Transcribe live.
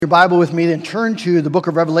Your Bible with me, then turn to the book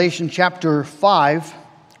of Revelation chapter 5.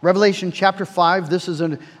 Revelation chapter 5, this is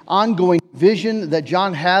an ongoing vision that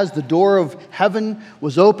John has. The door of heaven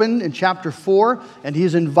was opened in chapter 4, and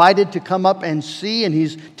he's invited to come up and see, and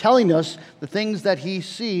he's telling us the things that he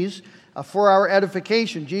sees for our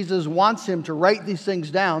edification. Jesus wants him to write these things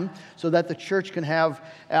down so that the church can have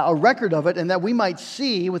a record of it, and that we might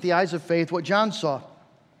see with the eyes of faith what John saw.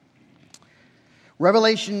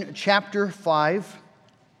 Revelation chapter 5.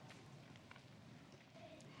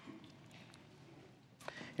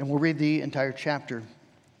 And we'll read the entire chapter.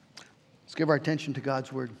 Let's give our attention to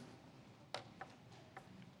God's word.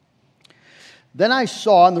 Then I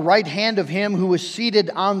saw in the right hand of him who was seated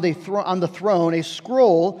on the throne a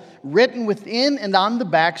scroll written within and on the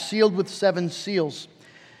back, sealed with 7 seals.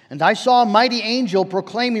 And I saw a mighty angel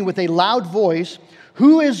proclaiming with a loud voice,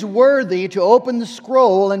 "Who is worthy to open the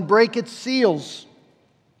scroll and break its seals?"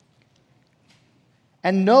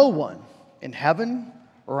 And no one in heaven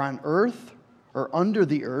or on earth or under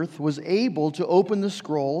the earth was able to open the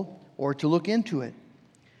scroll or to look into it.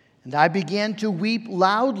 And I began to weep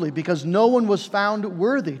loudly because no one was found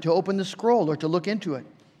worthy to open the scroll or to look into it.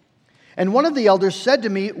 And one of the elders said to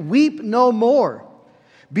me, "Weep no more.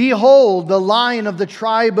 Behold, the Lion of the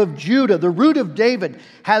tribe of Judah, the Root of David,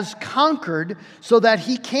 has conquered so that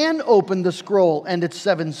he can open the scroll and its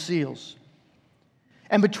 7 seals."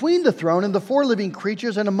 And between the throne and the 4 living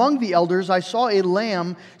creatures and among the elders I saw a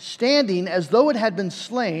lamb standing as though it had been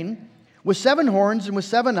slain, with 7 horns and with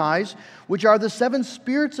 7 eyes, which are the 7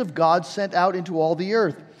 spirits of God sent out into all the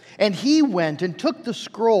earth. And he went and took the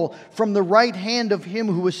scroll from the right hand of him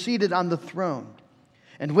who was seated on the throne.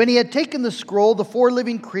 And when he had taken the scroll, the 4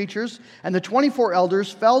 living creatures and the 24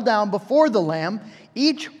 elders fell down before the Lamb,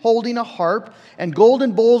 each holding a harp and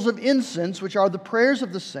golden bowls of incense, which are the prayers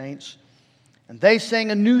of the saints. And they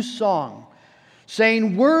sang a new song,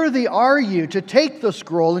 saying, "Worthy are you to take the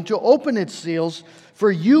scroll and to open its seals, for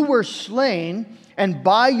you were slain, and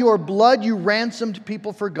by your blood you ransomed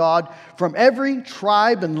people for God from every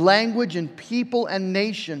tribe and language and people and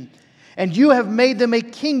nation. And you have made them a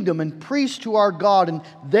kingdom and priests to our God, and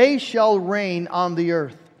they shall reign on the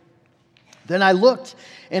earth." Then I looked,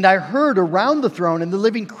 and I heard around the throne and the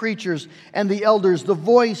living creatures and the elders the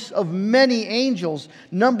voice of many angels,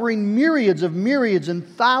 numbering myriads of myriads and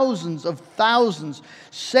thousands of thousands,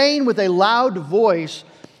 saying with a loud voice,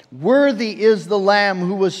 "Worthy is the Lamb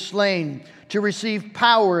who was slain to receive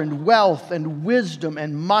power and wealth and wisdom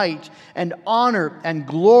and might and honor and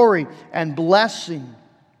glory and blessing."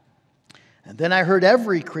 And then I heard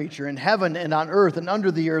every creature in heaven and on earth and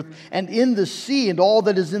under the earth and in the sea and all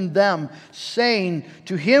that is in them, saying,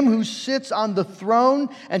 "To him who sits on the throne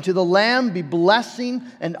and to the Lamb be blessing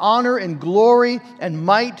and honor and glory and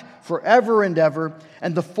might forever and ever."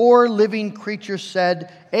 And the 4 living creatures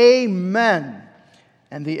said, "Amen."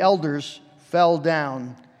 And the elders fell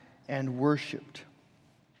down and worshiped.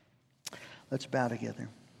 Let's bow together.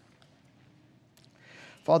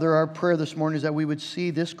 Father, our prayer this morning is that we would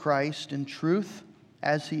see this Christ in truth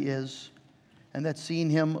as he is, and that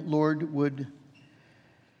seeing him, Lord, would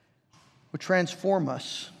transform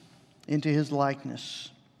us into his likeness.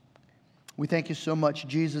 We thank you so much,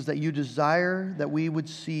 Jesus, that you desire that we would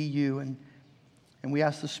see you, and we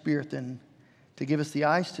ask the Spirit then to give us the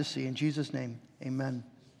eyes to see. In Jesus' name, amen.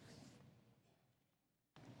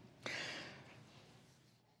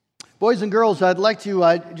 Boys and girls, I'd like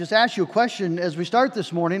to just ask you a question as we start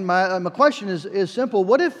this morning. My question is simple.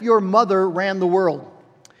 What if your mother ran the world?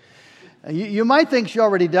 You might think she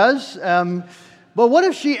already does, but what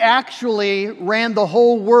if she actually ran the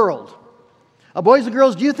whole world? Boys and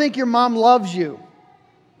girls, do you think your mom loves you?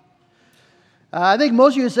 I think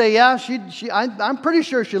most of you would say, yeah, I'm pretty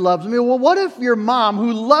sure she loves me. Well, what if your mom,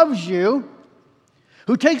 who loves you,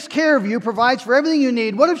 who takes care of you, provides for everything you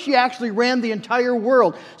need, what if she actually ran the entire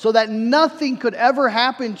world so that nothing could ever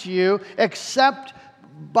happen to you except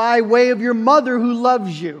by way of your mother who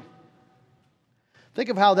loves you? Think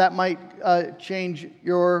of how that might change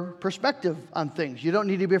your perspective on things. You don't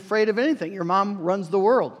need to be afraid of anything. Your mom runs the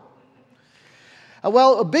world.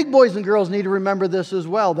 Well, big boys and girls need to remember this as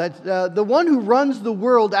well, that the one who runs the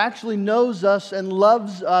world actually knows us and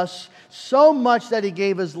loves us so much that he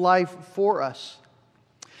gave his life for us.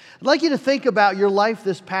 I'd like you to think about your life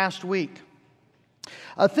this past week.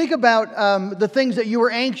 Think about the things that you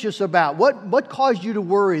were anxious about. What caused you to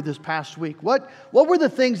worry this past week? What were the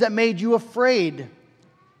things that made you afraid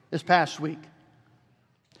this past week?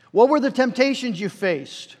 What were the temptations you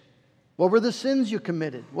faced? What were the sins you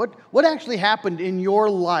committed? What actually happened in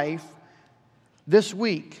your life this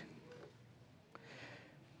week?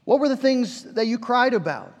 What were the things that you cried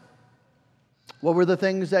about? What were the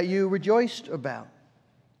things that you rejoiced about?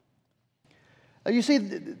 You see,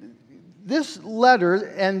 this letter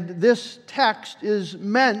and this text is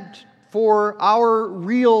meant for our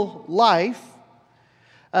real life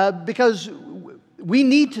because we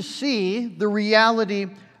need to see the reality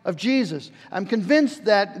of Jesus. I'm convinced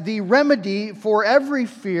that the remedy for every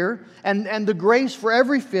fear and the grace for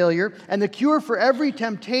every failure and the cure for every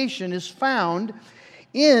temptation is found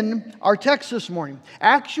in our text this morning.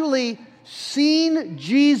 Actually, seeing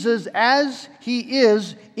Jesus as He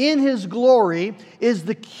is in His glory is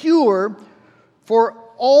the cure for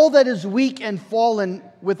all that is weak and fallen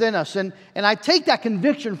within us. And I take that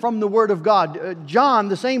conviction from the Word of God. John,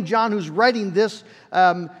 the same John who's writing this,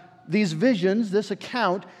 these visions, this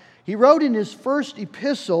account, he wrote in his first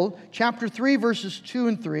epistle, chapter 3, verses 2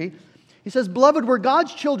 and 3, he says, "Beloved, we're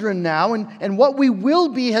God's children now, and what we will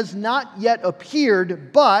be has not yet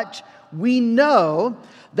appeared, but we know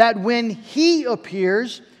that when He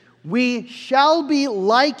appears, we shall be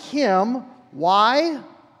like Him." Why?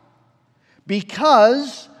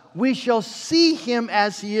 Because we shall see Him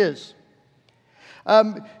as He is.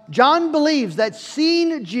 John believes that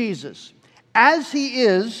seeing Jesus as He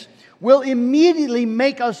is will immediately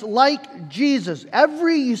make us like Jesus.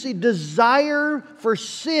 Every, desire for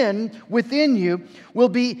sin within you will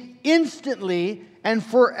be instantly and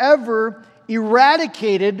forever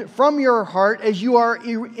eradicated from your heart as you are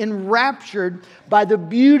enraptured by the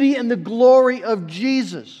beauty and the glory of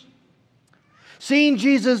Jesus. Seeing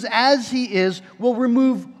Jesus as He is will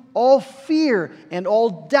remove all fear and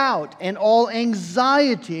all doubt and all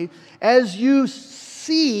anxiety as you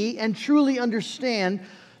see and truly understand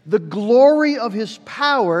the glory of His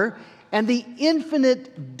power and the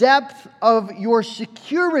infinite depth of your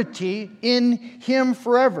security in Him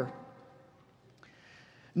forever.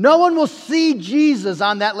 No one will see Jesus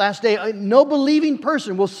on that last day. No believing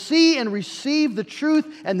person will see and receive the truth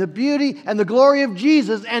and the beauty and the glory of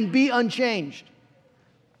Jesus and be unchanged.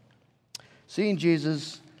 Seeing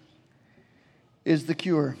Jesus is the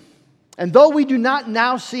cure. And though we do not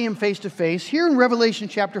now see Him face to face, here in Revelation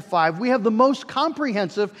chapter 5, we have the most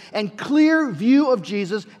comprehensive and clear view of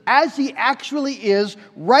Jesus as He actually is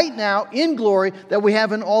right now in glory that we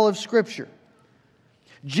have in all of Scripture.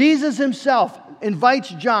 Jesus Himself invites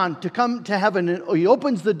John to come to heaven, and He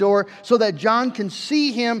opens the door so that John can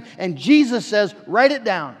see Him, and Jesus says, write it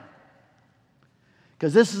down.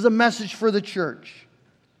 Because this is a message for the church.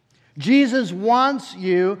 Jesus wants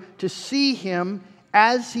you to see Him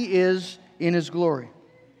as He is in His glory.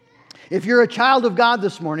 If you're a child of God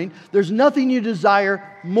this morning, there's nothing you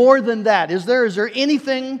desire more than that. Is there? Is there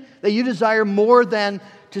anything that you desire more than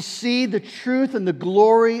to see the truth and the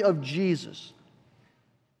glory of Jesus?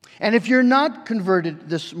 And if you're not converted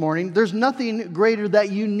this morning, there's nothing greater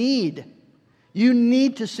that you need. You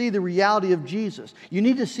need to see the reality of Jesus. You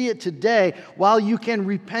need to see it today while you can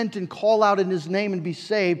repent and call out in His name and be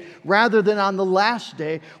saved, rather than on the last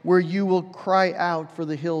day where you will cry out for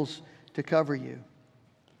the hills to cover you.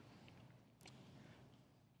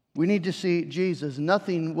 We need to see Jesus.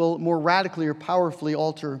 Nothing will more radically or powerfully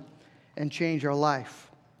alter and change our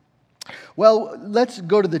life. Well, let's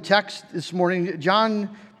go to the text this morning.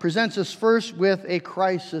 John presents us first with a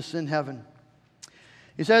crisis in heaven.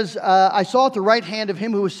 He says, I saw at the right hand of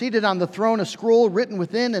Him who was seated on the throne a scroll written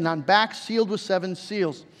within and on back sealed with 7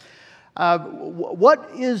 seals.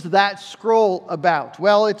 What is that scroll about?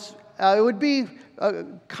 Well, it would be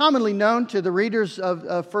commonly known to the readers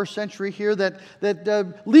of first century here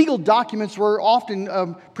that legal documents were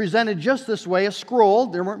often presented just this way, a scroll.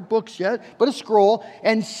 There weren't books yet, but a scroll,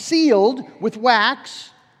 and sealed with wax.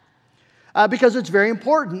 Because it's very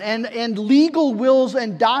important. And legal wills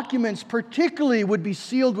and documents particularly would be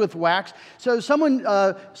sealed with wax. So someone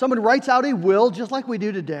writes out a will, just like we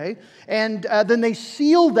do today, and then they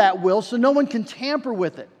seal that will so no one can tamper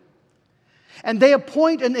with it. And they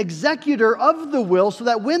appoint an executor of the will so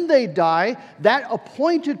that when they die, that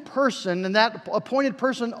appointed person and that appointed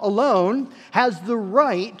person alone has the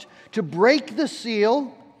right to break the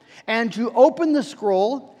seal and to open the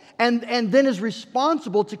scroll, and then is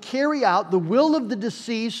responsible to carry out the will of the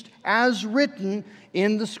deceased as written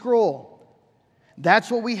in the scroll.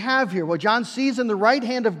 That's what we have here. What John sees in the right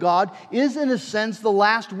hand of God is, in a sense, the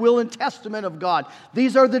last will and testament of God.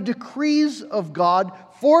 These are the decrees of God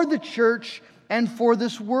for the church and for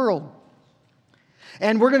this world.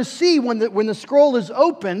 And we're going to see when the scroll is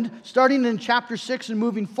opened, starting in chapter 6 and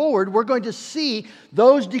moving forward, we're going to see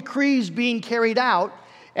those decrees being carried out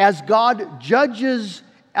as God judges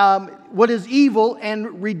what is evil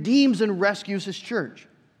and redeems and rescues His church.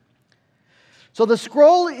 So the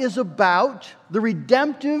scroll is about the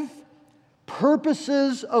redemptive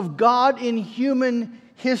purposes of God in human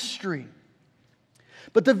history.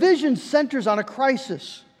 But the vision centers on a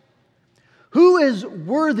crisis. Who is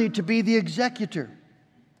worthy to be the executor?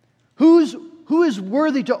 Who is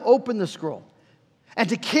worthy to open the scroll and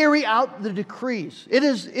to carry out the decrees? It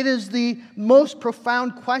is the most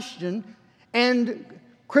profound question and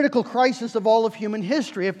critical crisis of all of human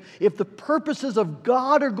history. If the purposes of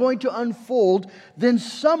God are going to unfold, then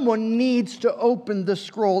someone needs to open the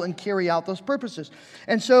scroll and carry out those purposes.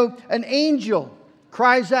 And so an angel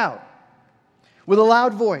cries out with a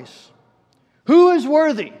loud voice, "Who is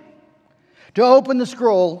worthy to open the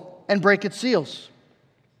scroll and break its seals?"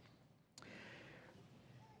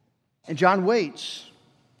 And John waits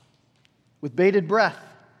with bated breath.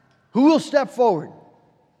 Who will step forward?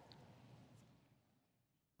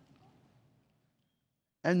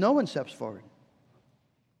 And no one steps forward.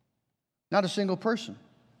 Not a single person.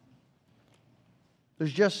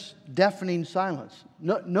 There's just deafening silence.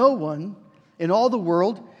 No one in all the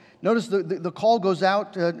world. Notice the call goes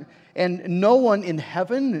out, and no one in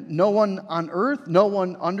heaven, no one on earth, no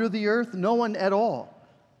one under the earth, no one at all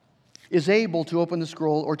is able to open the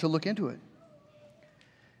scroll or to look into it.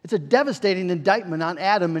 It's a devastating indictment on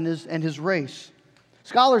Adam and his race.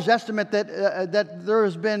 Scholars estimate that there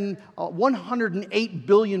has been 108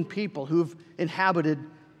 billion people who've inhabited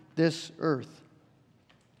this earth.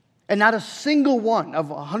 And not a single one of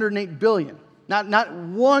 108 billion, not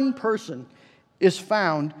one person is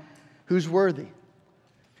found who's worthy.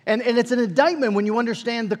 And it's an indictment when you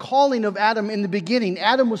understand the calling of Adam in the beginning.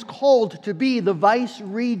 Adam was called to be the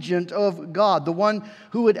vice-regent of God, the one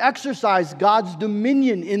who would exercise God's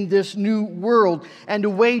dominion in this new world and to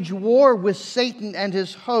wage war with Satan and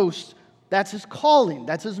his hosts. That's his calling.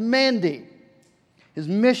 That's his mandate, his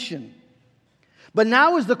mission. But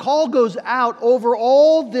now as the call goes out over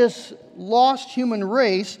all this lost human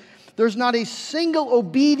race, there's not a single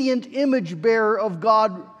obedient image bearer of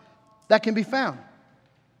God that can be found.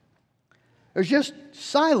 There's just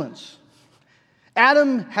silence.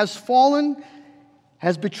 Adam has fallen,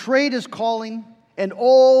 has betrayed his calling, and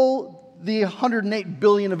all the 108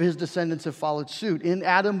 billion of his descendants have followed suit. In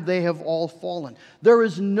Adam, they have all fallen. There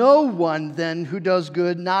is no one then who does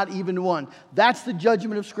good, not even one. That's the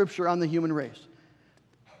judgment of Scripture on the human race.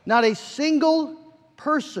 Not a single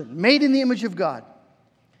person made in the image of God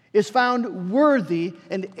is found worthy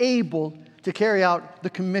and able to carry out the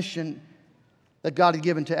commission that God had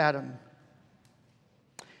given to Adam.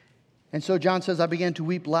 And so John says, I began to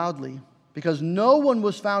weep loudly because no one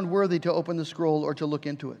was found worthy to open the scroll or to look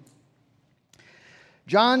into it.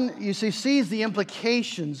 John, you see, sees the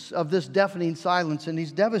implications of this deafening silence, and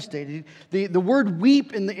he's devastated. The word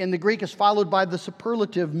weep in the Greek is followed by the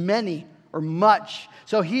superlative many or much.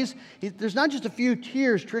 So there's not just a few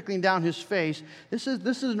tears trickling down his face. This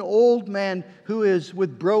is an old man who is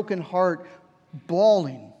with broken heart,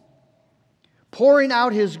 bawling, pouring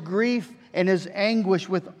out his grief and his anguish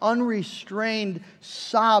with unrestrained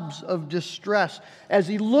sobs of distress as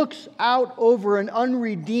he looks out over an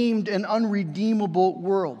unredeemed and unredeemable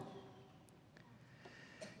world.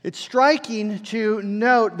 It's striking to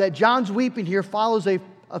note that John's weeping here follows a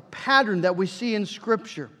pattern that we see in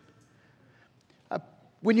Scripture.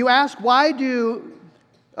 When you ask why do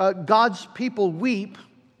God's people weep,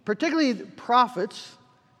 particularly the prophets,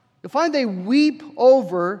 you'll find they weep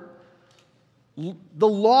over the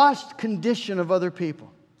lost condition of other people.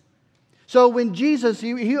 So when Jesus,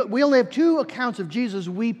 we only have two accounts of Jesus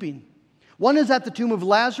weeping. One is at the tomb of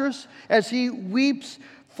Lazarus as he weeps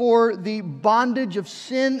for the bondage of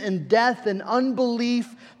sin and death and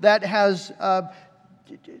unbelief that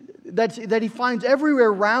he finds everywhere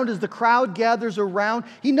around as the crowd gathers around.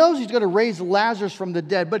 He knows he's going to raise Lazarus from the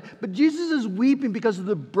dead, but Jesus is weeping because of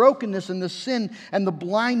the brokenness and the sin and the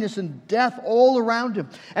blindness and death all around him.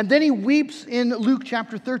 And then he weeps in Luke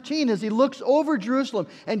chapter 13 as he looks over Jerusalem,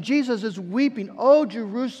 and Jesus is weeping, "Oh,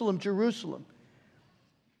 Jerusalem, Jerusalem,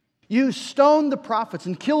 you stone the prophets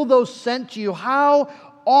and kill those sent to you. How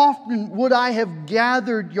often would I have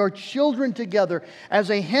gathered your children together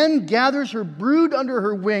as a hen gathers her brood under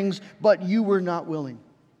her wings, but you were not willing."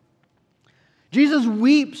 Jesus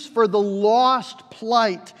weeps for the lost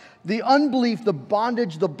plight, the unbelief, the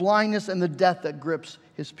bondage, the blindness, and the death that grips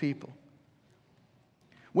his people.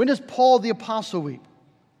 When does Paul the Apostle weep?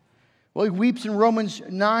 Well, he weeps in Romans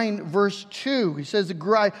 9, verse 2. He says,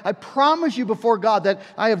 I promise you before God that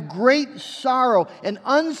I have great sorrow and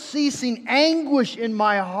unceasing anguish in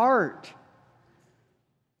my heart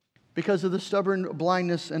because of the stubborn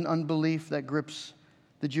blindness and unbelief that grips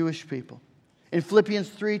the Jewish people. In Philippians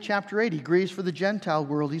 3, chapter 8, he grieves for the Gentile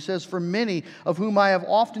world. He says, "For many of whom I have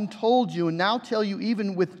often told you, and now tell you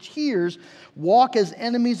even with tears, walk as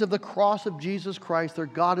enemies of the cross of Jesus Christ. Their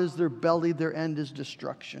God is their belly, their end is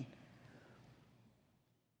destruction."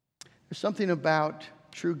 There's something about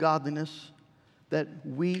true godliness that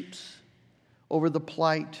weeps over the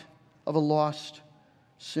plight of a lost,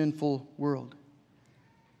 sinful world.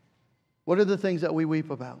 What are the things that we weep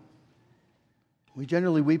about? We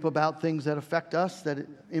generally weep about things that affect us, that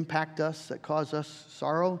impact us, that cause us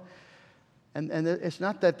sorrow. And it's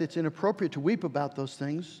not that it's inappropriate to weep about those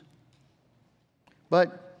things.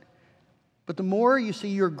 But the more you see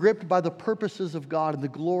you're gripped by the purposes of God and the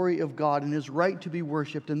glory of God and His right to be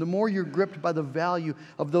worshipped, and the more you're gripped by the value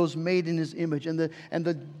of those made in His image and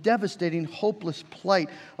the devastating, hopeless plight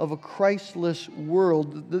of a Christless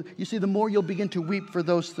world, you see, the more you'll begin to weep for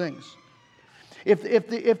those things.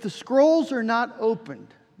 If the scrolls are not opened,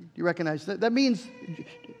 you recognize that means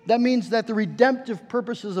that the redemptive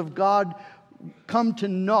purposes of God come to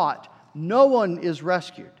naught. No one is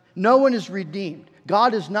rescued. No one is redeemed.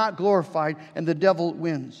 God is not glorified, and the devil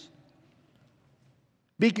wins.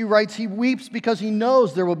 Beeke writes, he weeps because he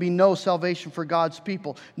knows there will be no salvation for God's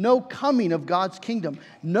people, no coming of God's kingdom,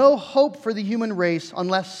 no hope for the human race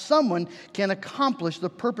unless someone can accomplish the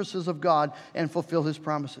purposes of God and fulfill His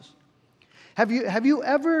promises. Have you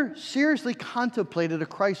ever seriously contemplated a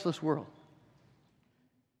Christless world?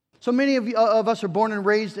 So many of us are born and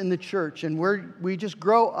raised in the church, and we just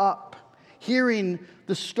grow up hearing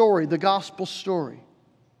the story, the gospel story.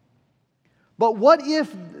 But what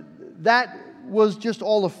if that was just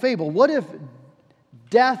all a fable? What if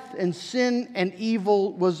death and sin and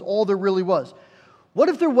evil was all there really was? What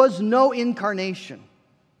if there was no incarnation?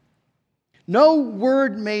 No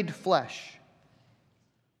Word made flesh?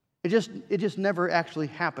 It just never actually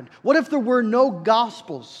happened. What if there were no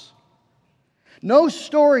Gospels? No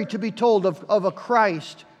story to be told of a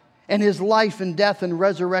Christ and His life and death and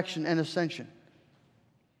resurrection and ascension?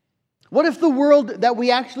 What if the world that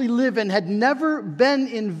we actually live in had never been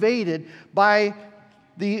invaded by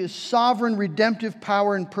the sovereign redemptive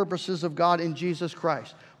power and purposes of God in Jesus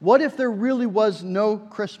Christ? What if there really was no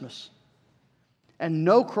Christmas and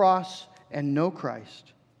no cross and no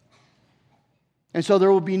Christ? And so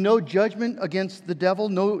there will be no judgment against the devil,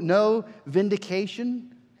 no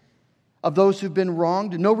vindication of those who've been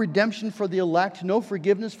wronged, no redemption for the elect, no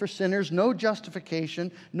forgiveness for sinners, no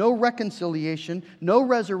justification, no reconciliation, no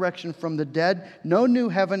resurrection from the dead, no new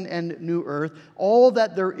heaven and new earth. All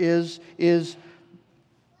that there is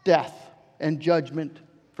death and judgment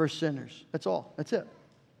for sinners. That's all. That's it.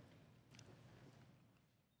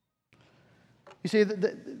 You see,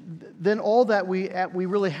 then all that we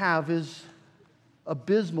really have is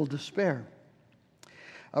abysmal despair.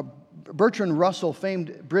 Bertrand Russell,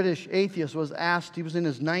 famed British atheist, was asked, he was in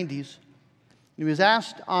his 90s, he was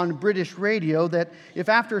asked on British radio that if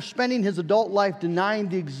after spending his adult life denying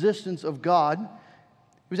the existence of God,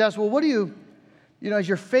 he was asked, well, what do you as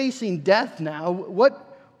you're facing death now,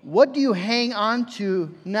 what do you hang on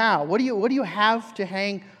to now? What do you have to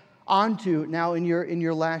hang on to now in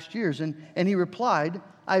your last years? And he replied,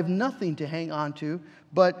 I have nothing to hang on to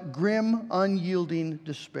but grim, unyielding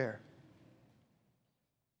despair.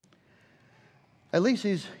 At least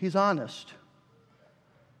he's honest.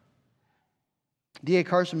 D.A.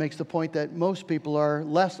 Carson makes the point that most people are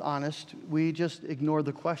less honest. We just ignore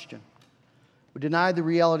the question. We deny the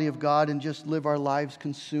reality of God and just live our lives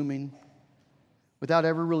consuming without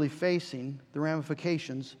ever really facing the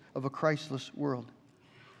ramifications of a Christless world.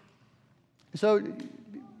 So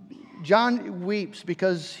John weeps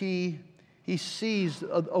because he sees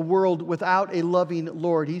a world without a loving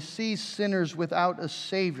Lord. He sees sinners without a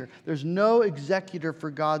Savior. There's no executor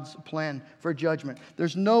for God's plan for judgment.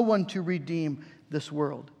 There's no one to redeem this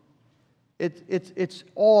world. It's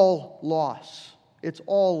all loss. It's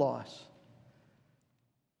all loss.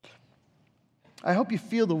 I hope you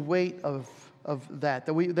feel the weight of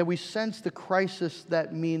that we sense the crisis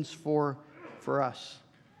that means for us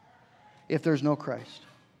if there's no Christ.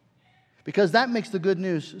 Because that makes the good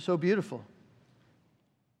news so beautiful.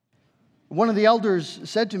 One of the elders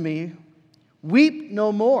said to me, weep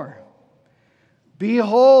no more.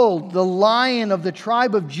 Behold, the Lion of the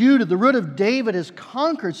tribe of Judah, the Root of David, is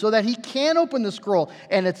conquered so that He can open the scroll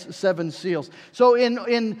and its 7 seals. So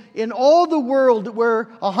in all the world where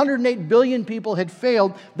 108 billion people had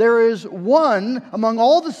failed, there is one among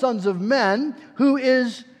all the sons of men who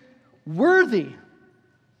is worthy.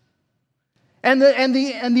 And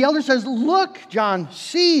the elder says, look, John,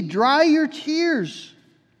 see, dry your tears.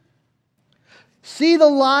 See the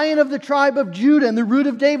Lion of the tribe of Judah and the Root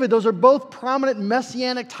of David. Those are both prominent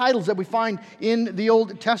messianic titles that we find in the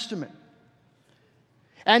Old Testament.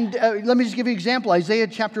 And let me just give you an example. Isaiah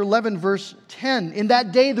chapter 11, verse 10. In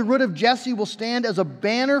that day, the root of Jesse will stand as a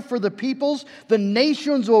banner for the peoples. The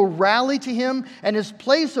nations will rally to him, and his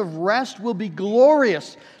place of rest will be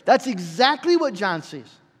glorious. That's exactly what John sees.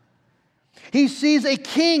 He sees a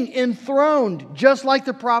king enthroned, just like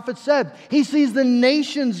the prophet said. He sees the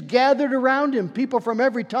nations gathered around him, people from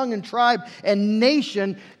every tongue and tribe and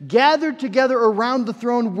nation gathered together around the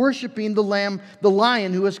throne, worshiping the Lamb, the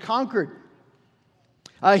Lion who has conquered.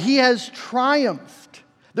 He has triumphed.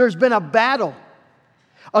 There's been a battle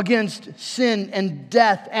against sin and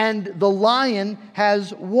death, and the Lion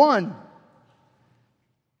has won.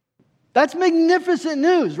 That's magnificent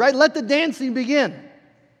news, right? Let the dancing begin.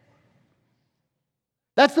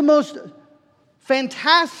 That's the most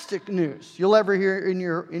fantastic news you'll ever hear in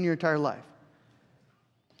your entire life.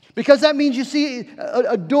 Because that means, you see,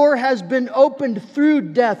 a door has been opened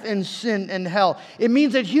through death and sin and hell. It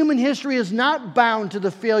means that human history is not bound to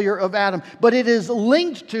the failure of Adam, but it is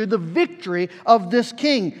linked to the victory of this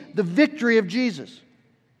king, the victory of Jesus.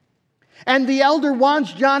 And the elder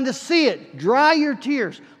wants John to see it. Dry your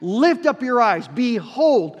tears. Lift up your eyes.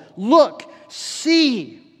 Behold, look,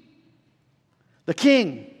 see the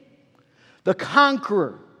king, the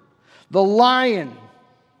conqueror, the Lion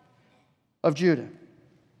of Judah.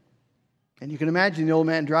 And you can imagine the old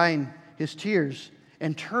man drying his tears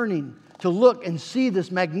and turning to look and see this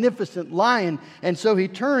magnificent lion. And so he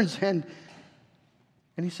turns and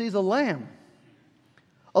he sees a lamb.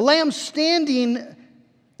 A lamb standing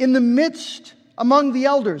in the midst among the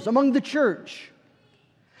elders, among the church.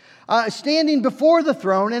 Standing before the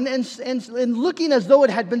throne and looking as though it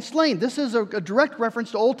had been slain. This is a direct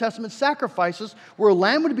reference to Old Testament sacrifices where a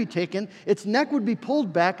lamb would be taken, its neck would be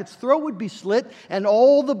pulled back, its throat would be slit, and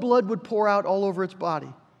all the blood would pour out all over its body,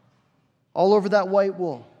 all over that white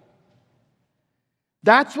wool.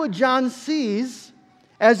 That's what John sees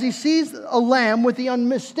as he sees a lamb with the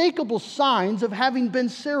unmistakable signs of having been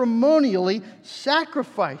ceremonially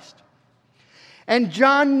sacrificed. And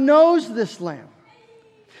John knows this lamb.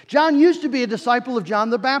 John used to be a disciple of John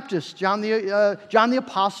the Baptist. John the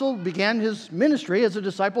Apostle began his ministry as a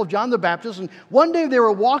disciple of John the Baptist. And one day they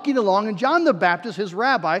were walking along, and John the Baptist, his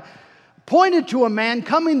rabbi, pointed to a man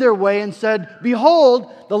coming their way and said,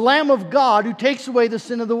 "Behold, the Lamb of God who takes away the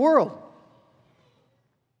sin of the world."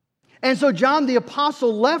 And so John the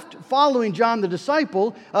Apostle left following John the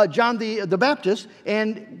disciple, John the Baptist,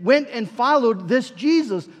 and went and followed this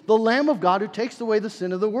Jesus, the Lamb of God who takes away the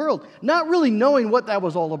sin of the world. Not really knowing what that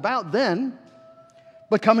was all about then,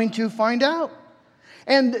 but coming to find out.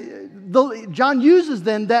 And John uses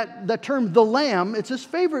then that term, the Lamb. It's his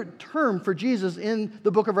favorite term for Jesus in the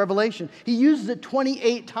book of Revelation. He uses it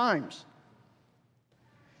 28 times.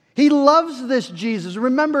 He loves this Jesus.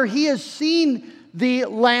 Remember, he has seen the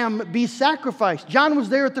lamb be sacrificed. John was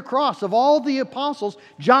there at the cross. Of all the apostles,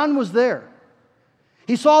 John was there.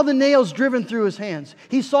 He saw the nails driven through his hands.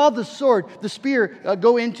 He saw the sword, the spear,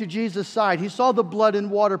 go into Jesus' side. He saw the blood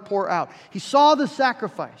and water pour out. He saw the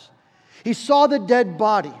sacrifice. He saw the dead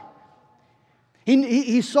body.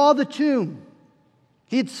 He saw the tomb.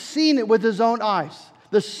 He had seen it with his own eyes,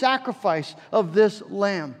 the sacrifice of this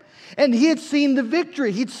lamb. And he had seen the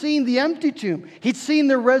victory. He'd seen the empty tomb. He'd seen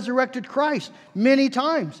the resurrected Christ many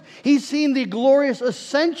times. He'd seen the glorious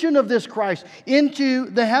ascension of this Christ into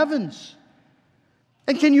the heavens.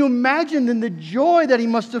 And can you imagine then the joy that he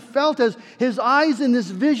must have felt as his eyes in this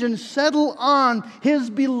vision settle on his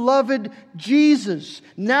beloved Jesus,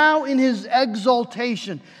 now in his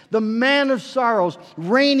exaltation, the man of sorrows,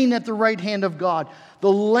 reigning at the right hand of God,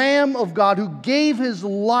 the Lamb of God who gave his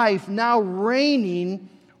life, now reigning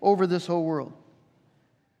over this whole world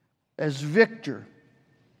as victor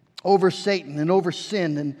over Satan and over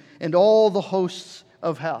sin and all the hosts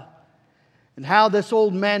of hell. And how this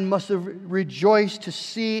old man must have rejoiced to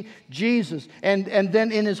see Jesus and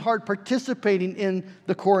then in his heart participating in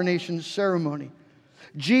the coronation ceremony.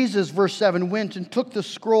 Jesus, verse 7, went and took the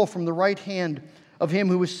scroll from the right hand of him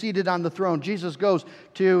who was seated on the throne. Jesus goes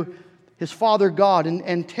to his Father God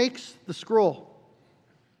and takes the scroll.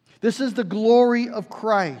 This is the glory of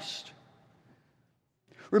Christ.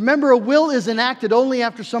 Remember, a will is enacted only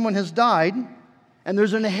after someone has died, and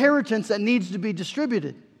there's an inheritance that needs to be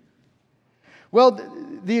distributed. Well,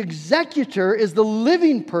 the executor is the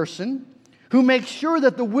living person who makes sure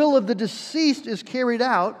that the will of the deceased is carried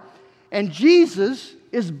out, and Jesus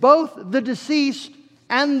is both the deceased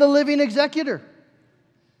and the living executor.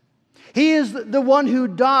 He is the one who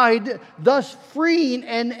died, thus freeing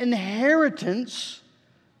an inheritance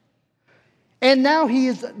And now he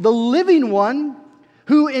is the living one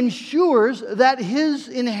who ensures that his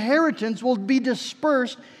inheritance will be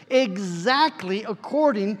dispersed exactly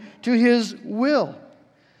according to his will.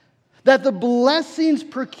 That the blessings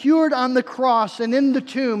procured on the cross and in the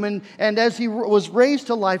tomb and as he was raised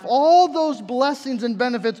to life, all those blessings and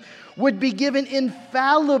benefits would be given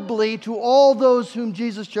infallibly to all those whom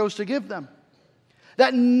Jesus chose to give them.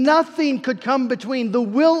 That nothing could come between the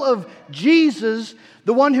will of Jesus,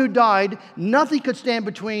 the one who died, nothing could stand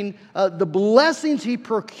between the blessings he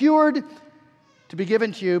procured to be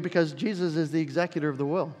given to you, because Jesus is the executor of the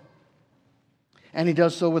will. And he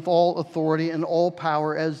does so with all authority and all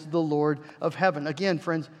power as the Lord of heaven. Again,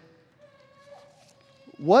 friends,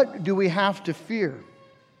 what do we have to fear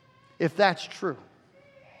if that's true?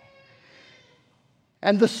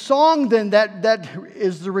 And the song then that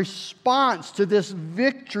is the response to this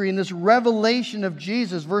victory and this revelation of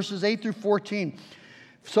Jesus, verses 8 through 14.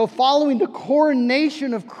 So following the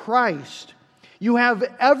coronation of Christ, you have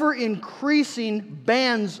ever increasing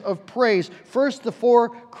bands of praise. First the 4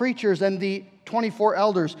 creatures and the 24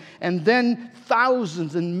 elders, and then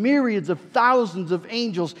thousands and myriads of thousands of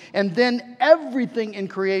angels, and then everything in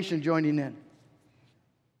creation joining in.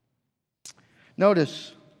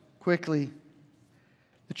 Notice quickly,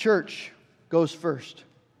 the church goes first.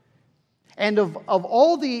 And of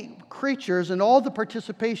all the creatures and all the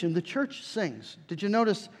participation, the church sings. Did you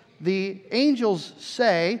notice the angels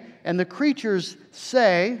say, and the creatures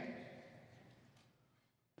say,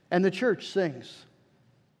 and the church sings?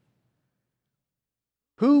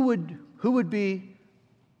 Who would be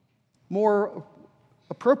more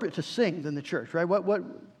appropriate to sing than the church, right?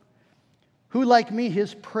 Who like me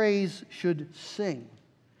his praise should sing?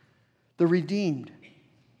 The redeemed.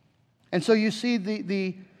 And so you see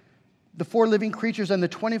the 4 living creatures and the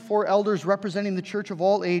 24 elders representing the church of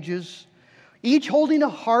all ages, each holding a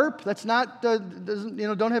harp. That's not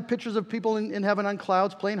don't have pictures of people in heaven on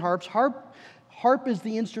clouds playing harps. Harp is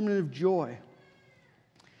the instrument of joy.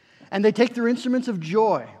 And they take their instruments of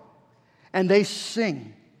joy and they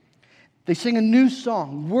sing. They sing a new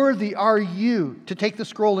song. Worthy are you to take the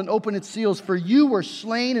scroll and open its seals, for you were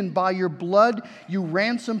slain, and by your blood you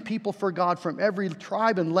ransomed people for God from every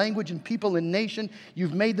tribe and language and people and nation.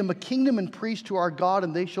 You've made them a kingdom and priests to our God,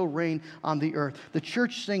 and they shall reign on the earth. The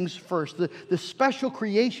church sings first. The special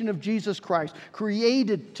creation of Jesus Christ,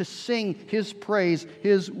 created to sing his praise,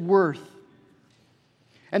 his worth.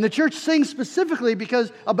 And the church sings specifically because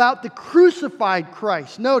about the crucified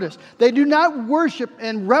Christ. Notice, they do not worship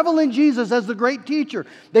and revel in Jesus as the great teacher.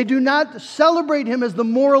 They do not celebrate him as the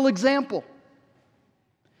moral example.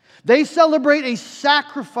 They celebrate a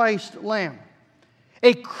sacrificed lamb,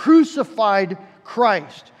 a crucified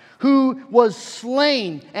Christ who was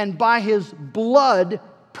slain and by his blood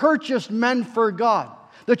purchased men for God.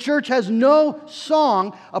 The church has no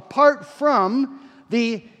song apart from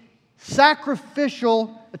the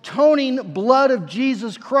sacrificial atoning blood of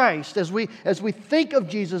Jesus Christ. As we think of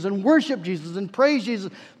Jesus and worship Jesus and praise Jesus,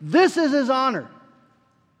 this is his honor.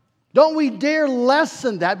 Don't we dare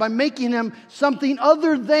lessen that by making him something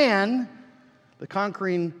other than the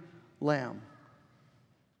conquering lamb.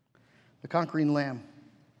 The conquering lamb,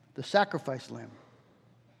 the sacrificed lamb.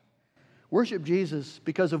 Worship Jesus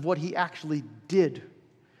because of what he actually did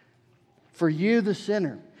for you, the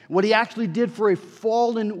sinner. What he actually did for a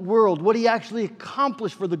fallen world, what he actually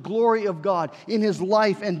accomplished for the glory of God in his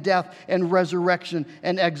life and death and resurrection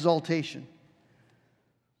and exaltation.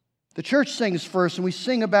 The church sings first, and we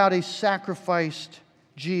sing about a sacrificed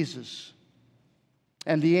Jesus.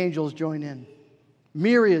 And the angels join in.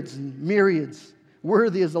 Myriads and myriads,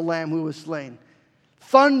 worthy is the Lamb who was slain.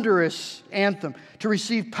 Thunderous anthem to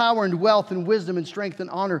receive power and wealth and wisdom and strength and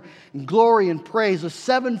honor and glory and praise. A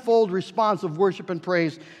sevenfold response of worship and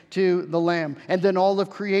praise to the Lamb. And then all of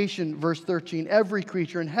creation, verse 13. Every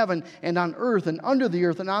creature in heaven and on earth and under the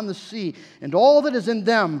earth and on the sea and all that is in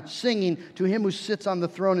them singing to him who sits on the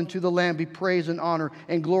throne and to the Lamb be praise and honor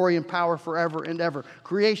and glory and power forever and ever.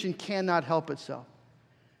 Creation cannot help itself.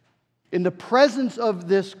 In the presence of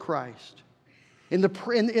this Christ, in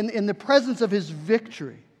the presence of his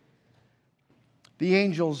victory, the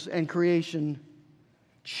angels and creation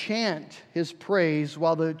chant his praise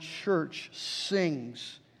while the church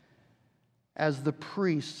sings as the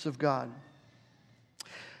priests of God.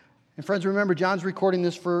 And friends, remember, John's recording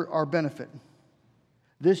this for our benefit.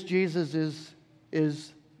 This Jesus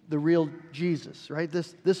is the real Jesus, right?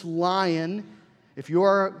 This lion, if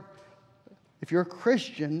you're a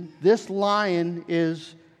Christian, this lion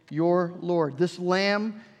is your Lord. This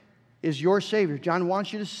Lamb is your Savior. John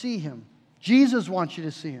wants you to see him. Jesus wants you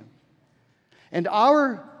to see him. And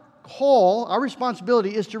our call, our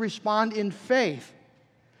responsibility is to respond in faith.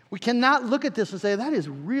 We cannot look at this and say, that is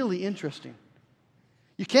really interesting.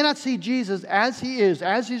 You cannot see Jesus as He is,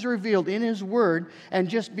 as He's revealed in His Word, and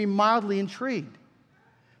just be mildly intrigued,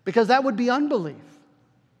 because that would be unbelief.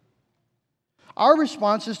 Our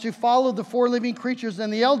response is to follow the four living creatures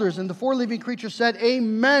and the elders. And the four living creatures said,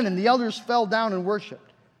 Amen. And the elders fell down and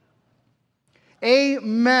worshiped.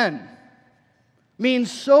 Amen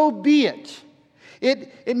means so be it.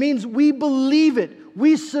 It means we believe it.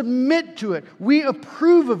 We submit to it. We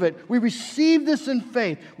approve of it. We receive this in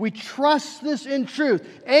faith. We trust this in truth.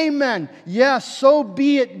 Amen. Yes, so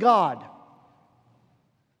be it, God.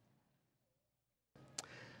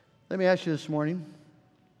 Let me ask you this morning,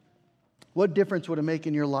 what difference would it make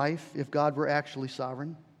in your life if God were actually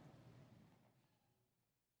sovereign?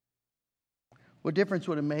 What difference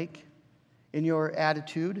would it make in your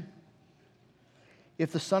attitude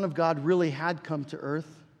if the Son of God really had come to earth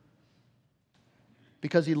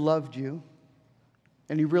because He loved you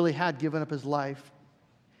and He really had given up His life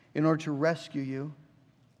in order to rescue you,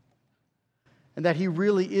 and that He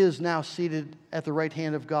really is now seated at the right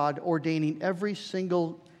hand of God, ordaining every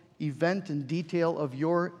single event and detail of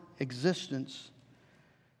your existence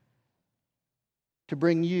to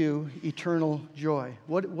bring you eternal joy?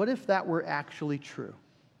 What if that were actually true?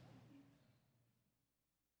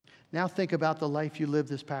 Now think about the life you lived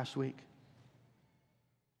this past week.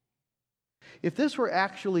 If this were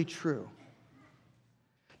actually true,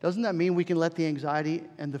 doesn't that mean we can let the anxiety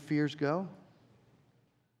and the fears go?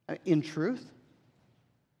 In truth?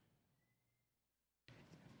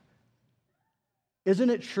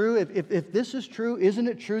 Isn't it true, if this is true, isn't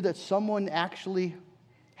it true that someone actually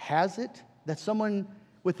has it? That someone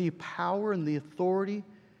with the power and the authority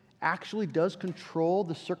actually does control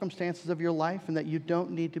the circumstances of your life, and that you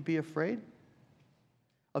don't need to be afraid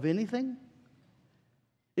of anything?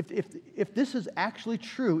 If this is actually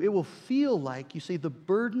true, it will feel like, you see, the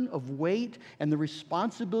burden of weight and the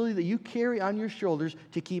responsibility that you carry on your shoulders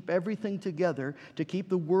to keep everything together, to keep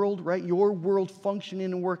the world, right, your world functioning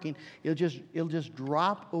and working, it'll just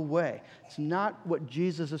drop away. It's not what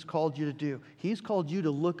Jesus has called you to do. He's called you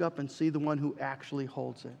to look up and see the one who actually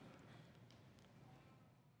holds it,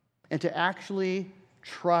 and to actually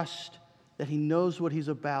trust that He knows what He's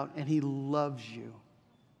about and He loves you.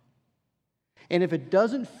 And if it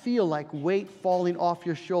doesn't feel like weight falling off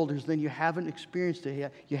your shoulders, then you haven't experienced it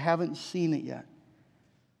yet. You haven't seen it yet.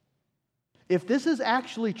 If this is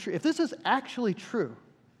actually true,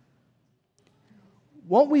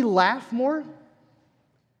 won't we laugh more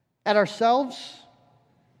at ourselves?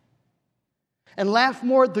 And laugh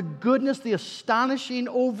more at the goodness, the astonishing,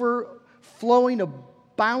 overflowing,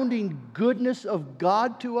 abounding goodness of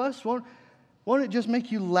God to us? Won't it just make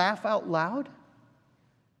you laugh out loud?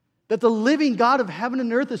 That the living God of heaven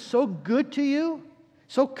and earth is so good to you,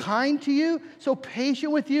 so kind to you, so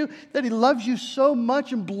patient with you, that He loves you so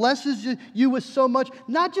much and blesses you with so much,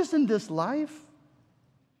 not just in this life,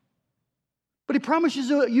 but He promises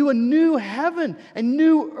you a new heaven and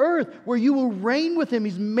new earth where you will reign with Him.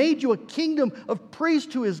 He's made you a kingdom of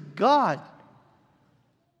priests to His God.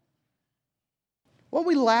 Won't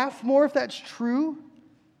we laugh more if that's true?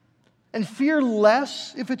 And fear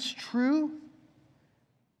less if it's true?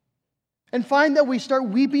 And find that we start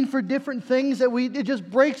weeping for different things, it just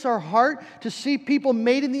breaks our heart to see people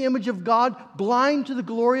made in the image of God, blind to the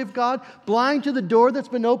glory of God, blind to the door that's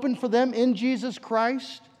been opened for them in Jesus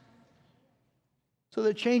Christ. So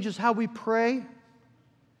that it changes how we pray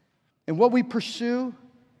and what we pursue.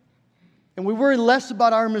 And we worry less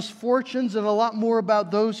about our misfortunes and a lot more about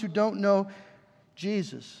those who don't know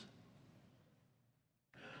Jesus.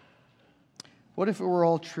 What if it were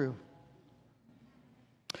all true?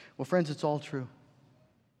 Well, friends, it's all true.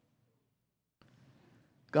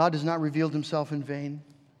 God has not revealed Himself in vain.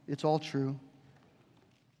 It's all true.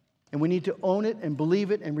 And we need to own it and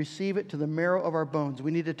believe it and receive it to the marrow of our bones.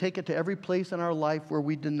 We need to take it to every place in our life where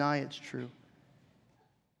we deny it's true.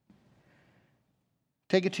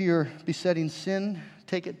 Take it to your besetting sin.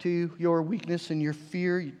 Take it to your weakness and your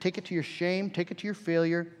fear. Take it to your shame. Take it to your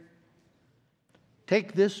failure.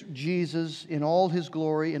 Take this Jesus in all His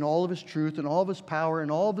glory, in all of His truth, in all of His power, in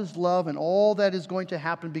all of His love, and all that is going to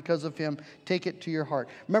happen because of Him. Take it to your heart.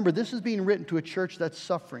 Remember, this is being written to a church that's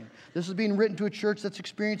suffering. This is being written to a church that's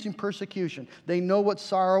experiencing persecution. They know what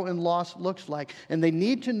sorrow and loss looks like. And they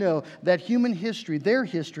need to know that human history, their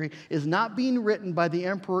history, is not being written by the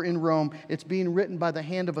emperor in Rome. It's being written by the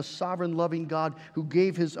hand of a sovereign, loving God who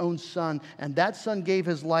gave His own Son. And that Son gave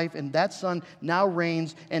His life, and that Son now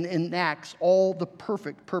reigns and enacts all the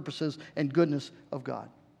perfect purposes and goodness of God.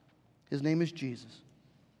 His name is Jesus.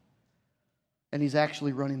 and He's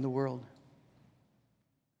actually running the world.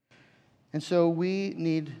 And so we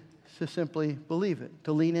need to simply believe it,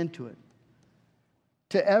 to lean into it.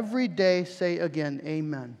 To every day say again,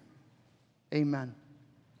 amen. Amen.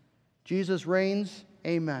 Jesus reigns,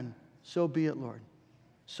 amen. So be it, Lord.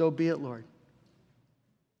 So be it, Lord.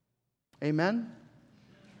 Amen?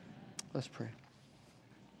 Let's pray.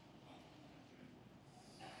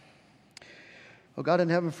 Oh God in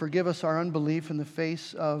heaven, forgive us our unbelief in the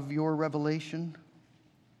face of your revelation.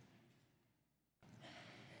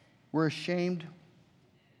 We're ashamed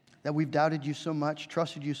that we've doubted you so much,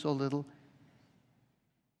 trusted you so little,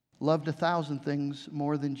 loved 1,000 things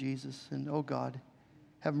more than Jesus. And oh God,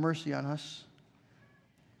 have mercy on us.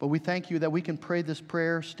 But we thank you that we can pray this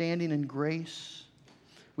prayer standing in grace.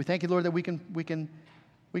 We thank you, Lord, that we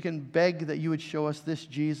can beg that you would show us this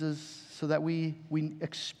Jesus so that we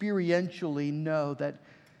experientially know that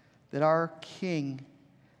our King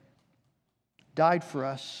died for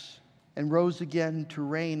us and rose again to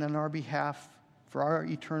reign on our behalf for our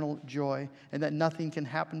eternal joy, and that nothing can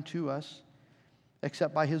happen to us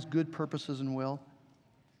except by His good purposes and will.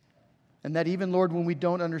 And that even, Lord, when we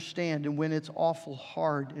don't understand and when it's awful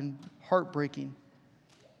hard and heartbreaking,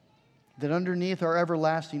 that underneath our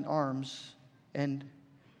everlasting arms, and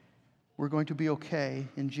we're going to be okay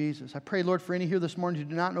in Jesus. I pray, Lord, for any here this morning who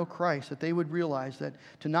do not know Christ, that they would realize that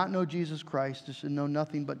to not know Jesus Christ is to know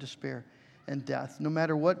nothing but despair and death. No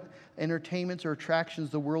matter what entertainments or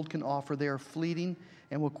attractions the world can offer, they are fleeting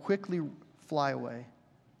and will quickly fly away.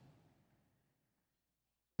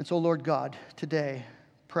 And so, Lord God, today,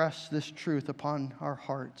 press this truth upon our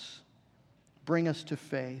hearts. Bring us to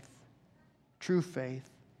faith, true faith.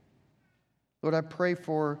 Lord, I pray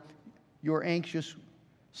for your anxious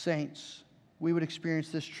saints. We would experience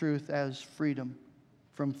this truth as freedom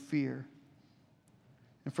from fear.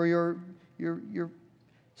 And for your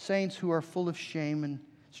saints who are full of shame and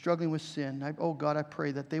struggling with sin, oh God, I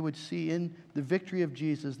pray that they would see in the victory of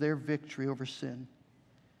Jesus their victory over sin.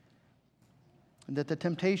 And that the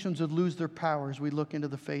temptations would lose their power as we look into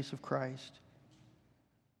the face of Christ.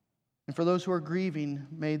 And for those who are grieving,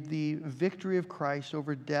 may the victory of Christ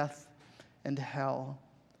over death and hell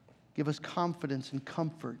give us confidence and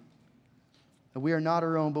comfort that we are not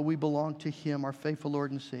our own, but we belong to Him, our faithful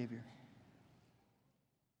Lord and Savior,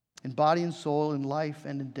 in body and soul, in life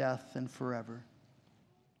and in death and forever.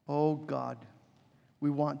 Oh God, we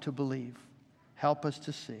want to believe. Help us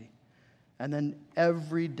to see. And then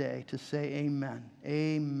every day to say amen.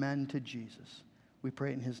 Amen to Jesus. We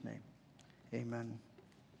pray in His name. Amen.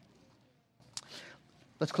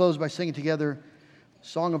 Let's close by singing together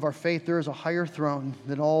Song of Our Faith. There is a higher throne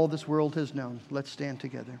than all this world has known. Let's stand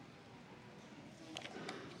together.